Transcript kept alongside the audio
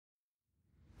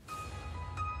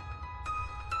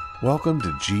Welcome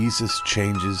to Jesus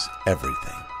Changes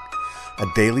Everything, a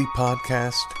daily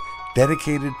podcast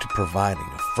dedicated to providing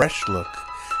a fresh look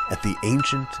at the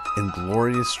ancient and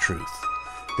glorious truth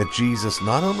that Jesus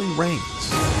not only reigns,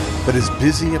 but is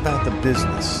busy about the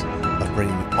business of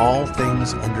bringing all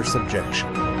things under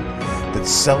subjection, that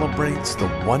celebrates the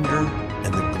wonder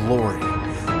and the glory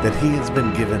that he has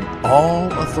been given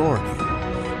all authority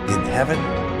in heaven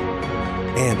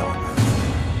and on earth.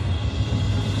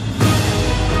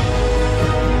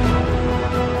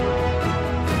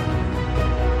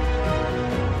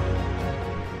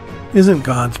 Isn't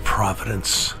God's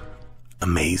providence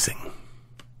amazing?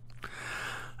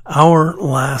 Our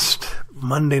last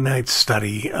Monday night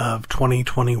study of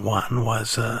 2021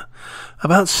 was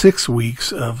about 6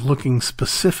 weeks of looking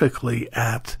specifically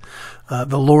at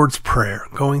the Lord's Prayer,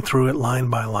 going through it line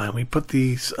by line. We put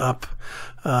these up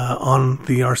on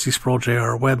the RC Sproul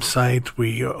Jr. website.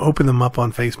 We open them up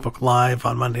on Facebook Live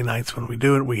on Monday nights when we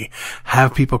do it. We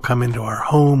have people come into our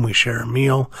home. We share a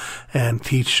meal and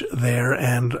teach there.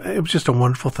 And it was just a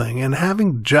wonderful thing. And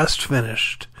having just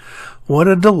finished, what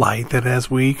a delight that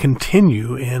as we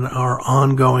continue in our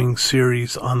ongoing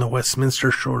series on the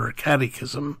Westminster Shorter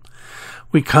Catechism,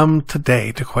 we come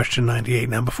today to question 98.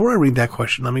 Now, before I read that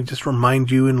question, let me just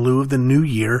remind you in lieu of the new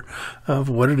year of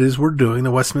what it is we're doing.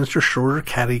 The Westminster Shorter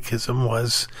Catechism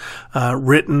was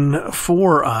written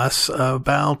for us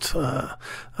about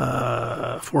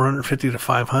 450 to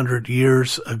 500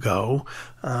 years ago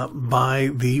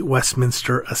by the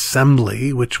Westminster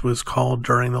Assembly, which was called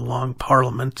during the Long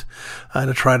Parliament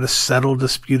to try to settle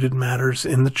disputed matters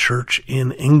in the church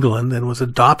in England, and was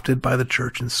adopted by the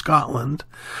church in Scotland.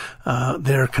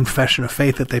 Their confession of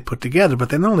faith that they put together, but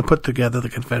they not only put together the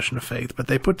confession of faith, but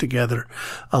they put together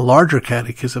a larger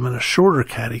catechism and a shorter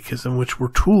catechism, which were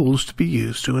tools to be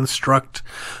used to instruct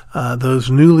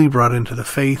those newly brought into the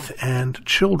faith and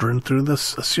children through a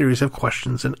series of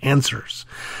questions and answers.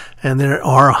 And there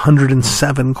are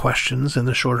 107 questions in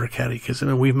the shorter catechism,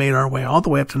 and we've made our way all the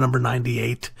way up to number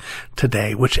 98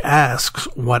 today, which asks,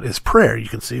 what is prayer? You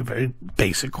can see a very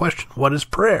basic question. What is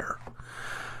prayer?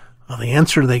 Well, the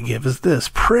answer they give is this: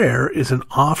 prayer is an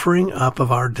offering up of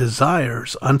our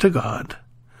desires unto God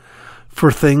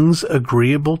for things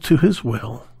agreeable to his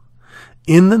will,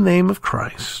 in the name of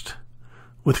Christ,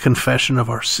 with confession of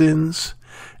our sins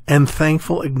and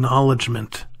thankful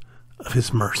acknowledgement of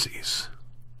his mercies.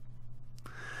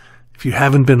 If you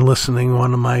haven't been listening,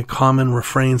 one of my common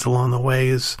refrains along the way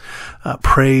is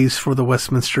praise for the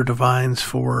Westminster Divines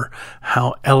for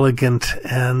how elegant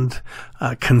and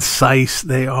concise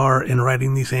they are in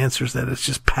writing these answers, that it's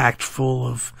just packed full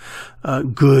of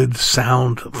good,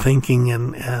 sound thinking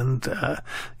and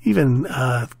even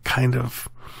kind of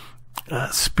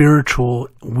spiritual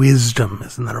wisdom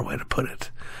is another way to put it.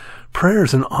 Prayer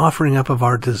is an offering up of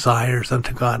our desires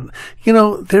unto God. You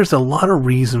know, there's a lot of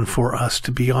reason for us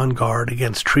to be on guard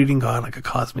against treating God like a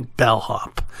cosmic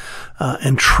bellhop,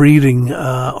 and treating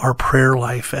our prayer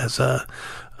life as a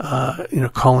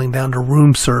calling down to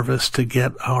room service to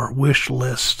get our wish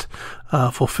list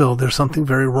fulfilled. There's something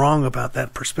very wrong about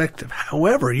that perspective.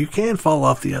 However, you can fall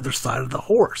off the other side of the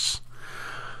horse.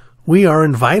 We are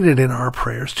invited in our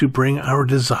prayers to bring our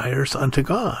desires unto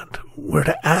God. We're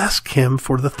to ask him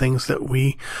for the things that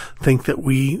we think that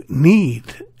we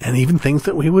need, and even things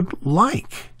that we would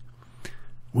like.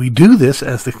 We do this,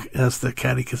 as the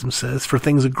Catechism says, for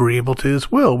things agreeable to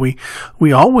his will.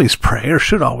 We always pray, or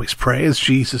should always pray, as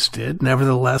Jesus did,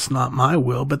 nevertheless, not my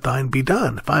will, but thine be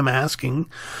done. If I'm asking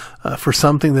for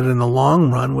something that in the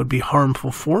long run would be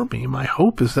harmful for me, my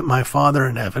hope is that my Father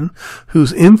in heaven,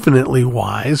 who's infinitely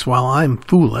wise while I'm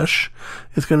foolish,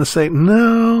 is going to say,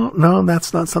 no,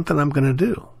 that's not something I'm going to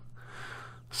do.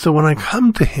 So when I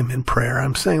come to him in prayer,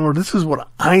 I'm saying, Lord, this is what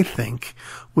I think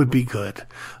would be good.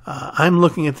 I'm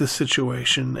looking at this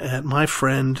situation, at my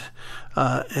friend,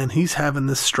 and he's having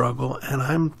this struggle, and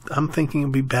I'm thinking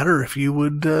it'd be better if you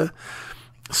would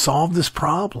solve this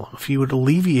problem, if you would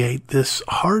alleviate this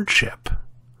hardship.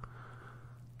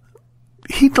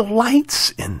 He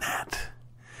delights in that.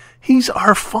 He's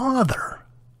our Father.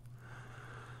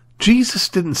 Jesus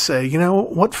didn't say,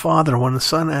 what father, when the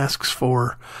son asks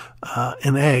for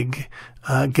an egg,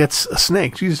 gets a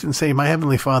snake? Jesus didn't say, my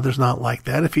heavenly Father's not like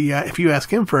that. If you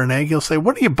ask him for an egg, he'll say,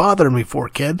 what are you bothering me for,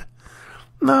 kid?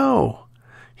 No.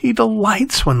 He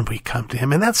delights when we come to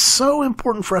him, and that's so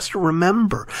important for us to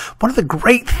remember. One of the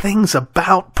great things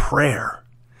about prayer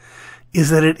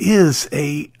is that it is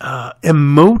a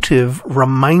emotive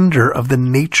reminder of the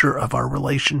nature of our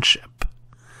relationship.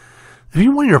 If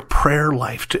you want your prayer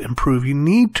life to improve, you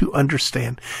need to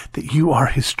understand that you are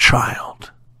his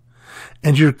child.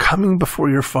 And you're coming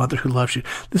before your Father who loves you.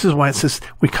 This is why it says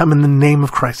we come in the name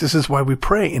of Christ. This is why we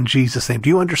pray in Jesus' name. Do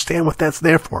you understand what that's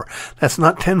there for? That's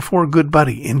not 10-4 good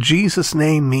buddy. In Jesus'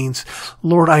 name means,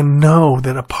 Lord, I know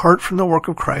that apart from the work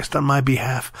of Christ on my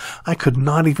behalf, I could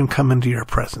not even come into your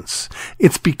presence.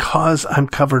 It's because I'm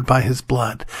covered by his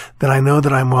blood that I know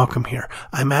that I'm welcome here.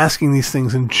 I'm asking these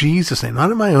things in Jesus' name,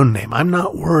 not in my own name. I'm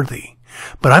not worthy,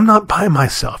 but I'm not by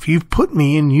myself. You've put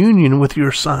me in union with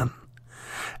your Son.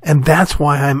 And that's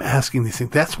why I'm asking these things.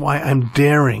 That's why I'm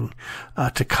daring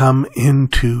to come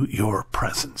into your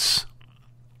presence.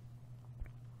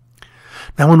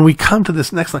 Now, when we come to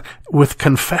this next line, with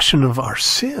confession of our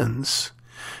sins,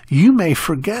 you may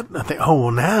forget and think,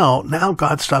 oh, well, now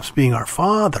God stops being our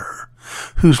Father,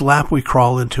 whose lap we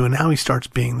crawl into, and now he starts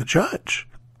being the judge.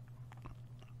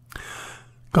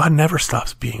 God never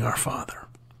stops being our Father.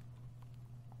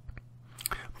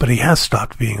 But he has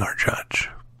stopped being our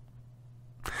judge.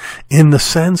 In the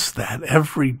sense that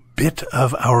every bit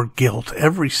of our guilt,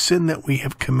 every sin that we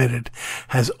have committed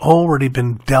has already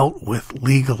been dealt with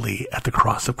legally at the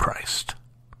cross of Christ.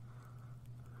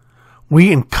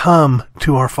 We come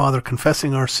to our Father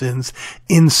confessing our sins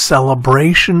in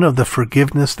celebration of the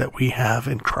forgiveness that we have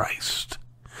in Christ,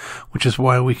 which is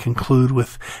why we conclude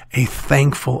with a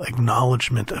thankful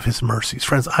acknowledgement of his mercies.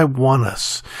 Friends, I want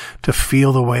us to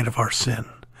feel the weight of our sin,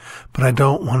 but I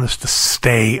don't want us to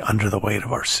stay under the weight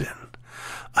of our sin.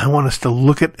 I want us to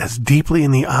look it as deeply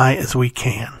in the eye as we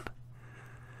can,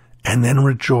 and then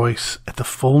rejoice at the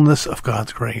fullness of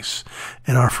God's grace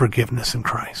and our forgiveness in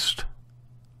Christ.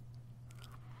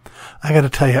 I got to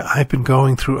tell you, I've been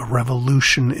going through a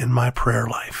revolution in my prayer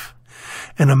life,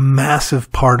 and a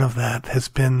massive part of that has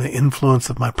been the influence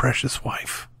of my precious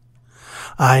wife.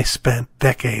 I spent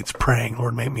decades praying,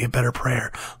 Lord, make me a better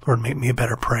prayer. Lord, make me a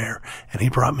better prayer. And he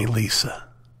brought me Lisa.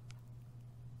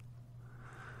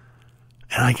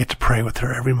 And I get to pray with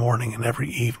her every morning and every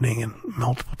evening and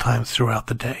multiple times throughout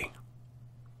the day.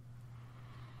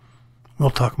 We'll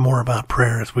talk more about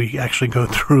prayer as we actually go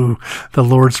through the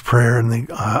Lord's Prayer and the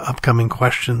upcoming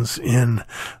questions in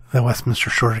the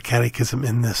Westminster Shorter Catechism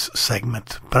in this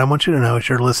segment. But I want you to know, as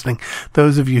you're listening,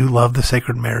 those of you who love the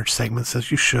Sacred Marriage segments,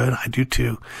 as you should, I do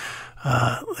too,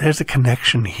 there's a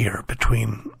connection here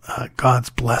between God's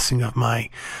blessing of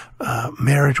my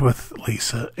marriage with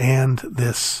Lisa and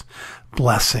this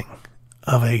blessing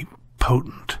of a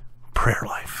potent prayer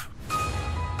life.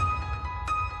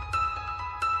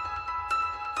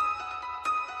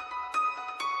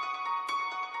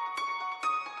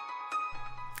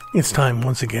 It's time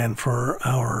once again for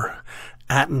our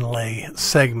Atin lay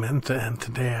segment, and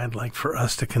today I'd like for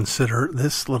us to consider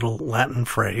this little Latin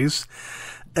phrase,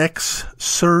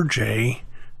 Exsurge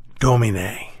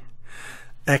Domine.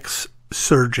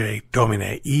 Exsurge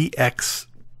Domine. E-X-S-U-R-G-E.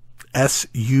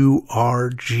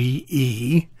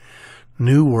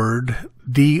 New word,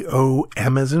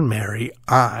 D-O-M as in Mary,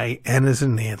 I, N as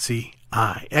in Nancy,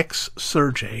 I.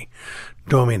 Exsurge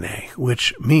Domine,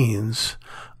 which means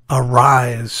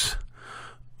arise,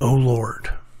 O Lord.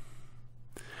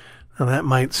 Now that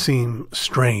might seem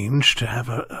strange to have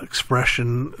an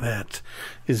expression that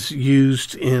is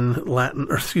used in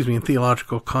in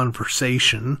theological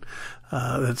conversation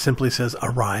that simply says,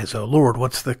 arise, O Lord.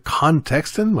 What's the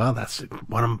context? And well, that's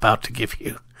what I'm about to give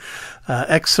you.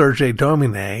 Exsurge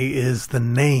Domine is the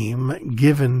name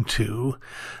given to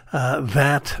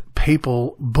that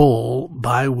papal bull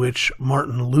by which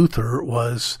Martin Luther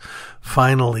was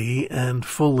finally and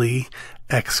fully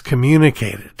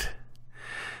excommunicated.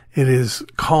 It is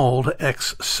called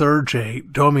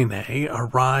Exsurge Domine,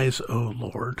 arise, O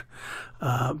Lord,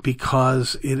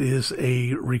 because it is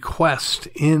a request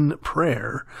in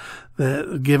prayer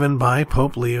given by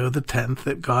Pope Leo X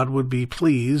that God would be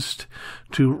pleased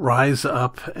to rise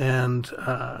up and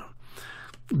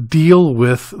deal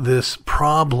with this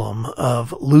problem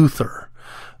of Luther.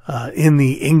 In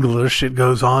the English, it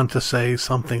goes on to say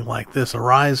something like this,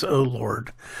 arise, O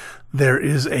Lord, there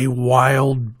is a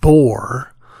wild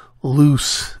boar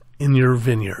loose in your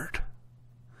vineyard.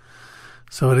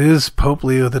 So it is Pope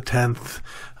Leo X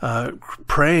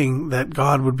praying that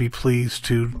God would be pleased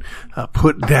to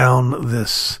put down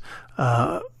this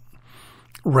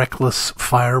reckless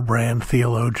firebrand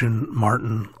theologian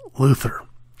Martin Luther.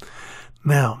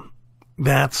 Now,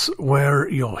 That's where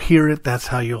you'll hear it. That's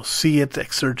how you'll see it.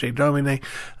 Exsurge Domine.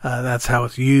 That's how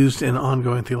it's used in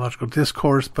ongoing theological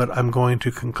discourse. But I'm going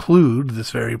to conclude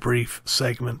this very brief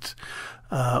segment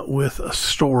with a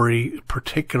story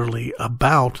particularly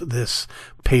about this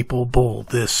papal bull,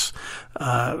 this,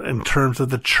 in terms of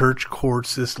the church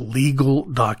courts, this legal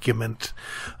document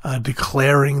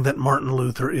declaring that Martin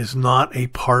Luther is not a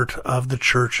part of the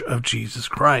Church of Jesus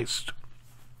Christ.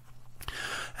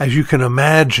 As you can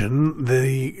imagine,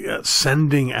 the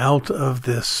sending out of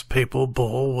this papal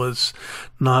bull was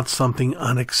not something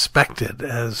unexpected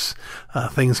as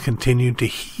things continued to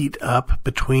heat up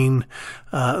between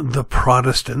the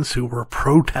Protestants who were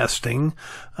protesting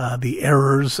the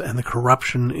errors and the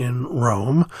corruption in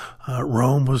Rome.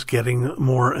 Rome was getting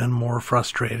more and more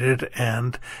frustrated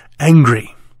and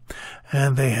angry.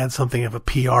 And they had something of a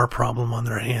PR problem on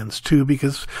their hands, too,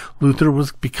 because Luther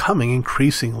was becoming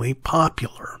increasingly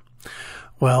popular.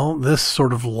 Well, this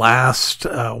sort of last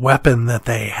weapon that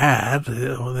they had,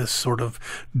 this sort of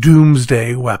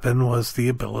doomsday weapon, was the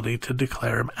ability to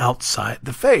declare him outside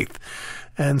the faith.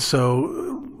 And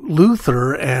so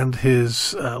Luther and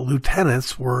his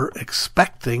lieutenants were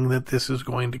expecting that this is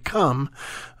going to come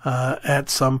at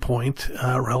some point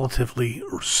relatively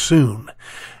soon.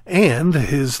 And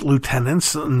his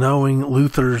lieutenants, knowing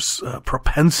Luther's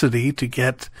propensity to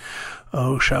get,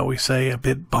 shall we say, a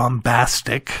bit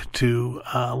bombastic, to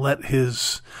let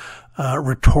his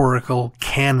rhetorical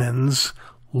cannons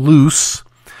loose,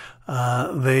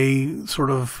 they sort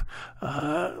of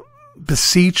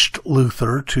beseeched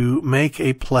Luther to make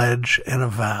a pledge and a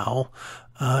vow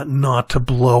not to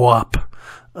blow up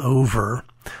over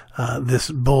this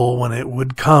bull when it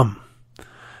would come.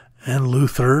 And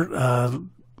Luther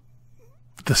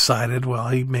decided, well,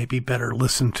 he maybe better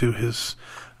listen to his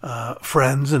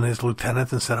friends and his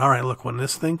lieutenant, and said, all right, look, when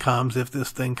this thing comes, if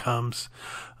this thing comes,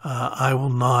 I will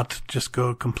not just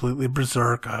go completely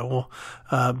berserk. I will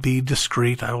be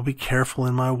discreet. I will be careful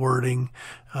in my wording.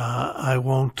 I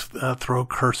won't throw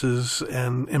curses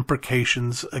and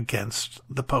imprecations against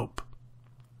the Pope.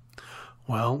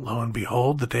 Well, lo and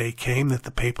behold, the day came that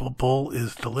the papal bull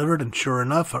is delivered, and sure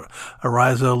enough,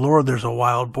 arise, O Lord, there's a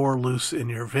wild boar loose in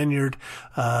your vineyard.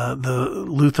 The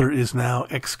Luther is now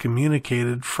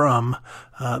excommunicated from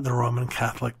the Roman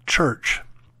Catholic Church.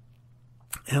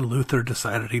 And Luther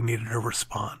decided he needed to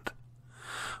respond.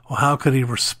 Well, how could he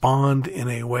respond in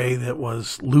a way that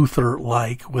was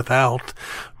Luther-like without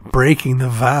breaking the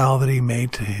vow that he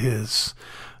made to his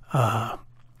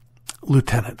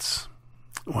lieutenants?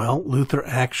 Well, Luther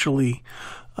actually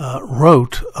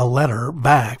wrote a letter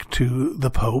back to the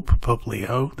Pope, Pope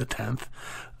Leo X,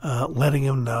 letting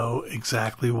him know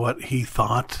exactly what he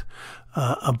thought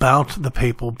about the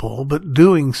papal bull, but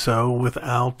doing so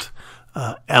without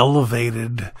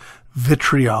elevated,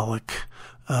 vitriolic,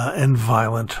 and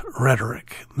violent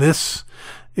rhetoric. This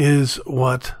is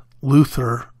what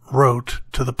Luther wrote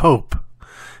to the Pope.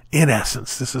 In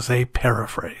essence, this is a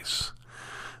paraphrase,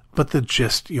 but the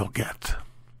gist you'll get.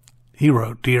 He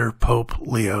wrote, Dear Pope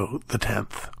Leo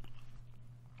X,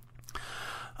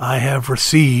 I have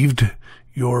received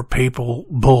your papal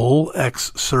bull,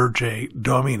 Exsurge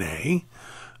Domine,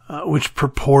 which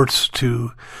purports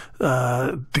to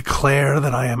declare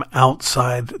that I am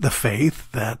outside the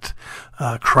faith, that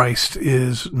Christ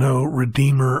is no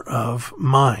redeemer of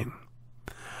mine.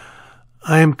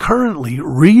 I am currently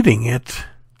reading it.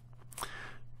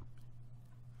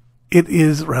 It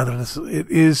is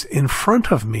in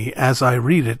front of me as I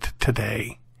read it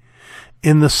today,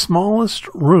 in the smallest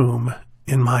room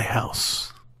in my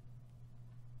house.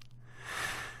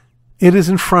 It is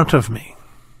in front of me.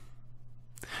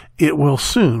 It will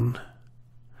soon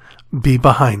be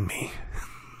behind me.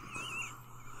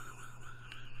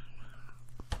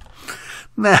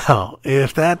 Now,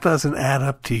 if that doesn't add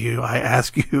up to you, I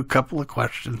ask you a couple of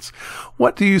questions.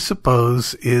 What do you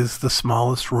suppose is the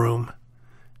smallest room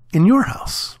in your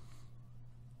house?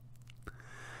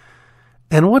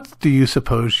 And what do you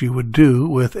suppose you would do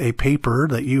with a paper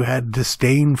that you had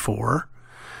disdain for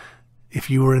if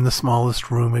you were in the smallest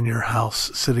room in your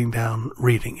house sitting down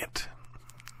reading it?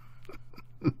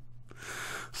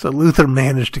 So Luther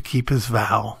managed to keep his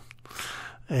vow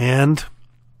and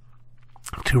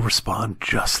to respond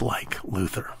just like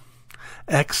Luther.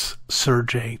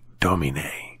 Exsurge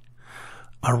Domine.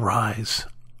 Arise,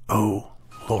 O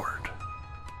Lord.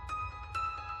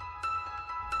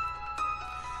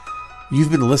 You've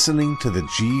been listening to the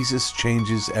Jesus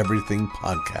Changes Everything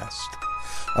podcast,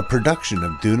 a production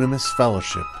of Dunamis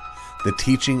Fellowship, the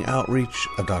teaching outreach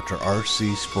of Dr.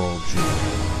 R.C. Sproul Jr.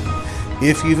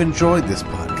 If you've enjoyed this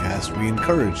podcast, we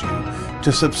encourage you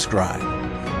to subscribe,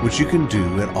 which you can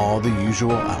do at all the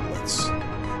usual outlets,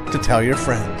 to tell your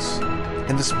friends,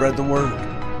 and to spread the word.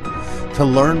 To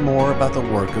learn more about the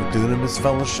work of Dunamis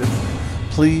Fellowship,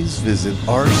 please visit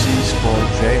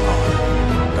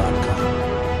rcsproulJR.com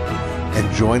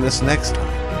and join us next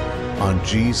time on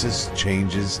Jesus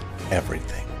Changes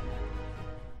Everything.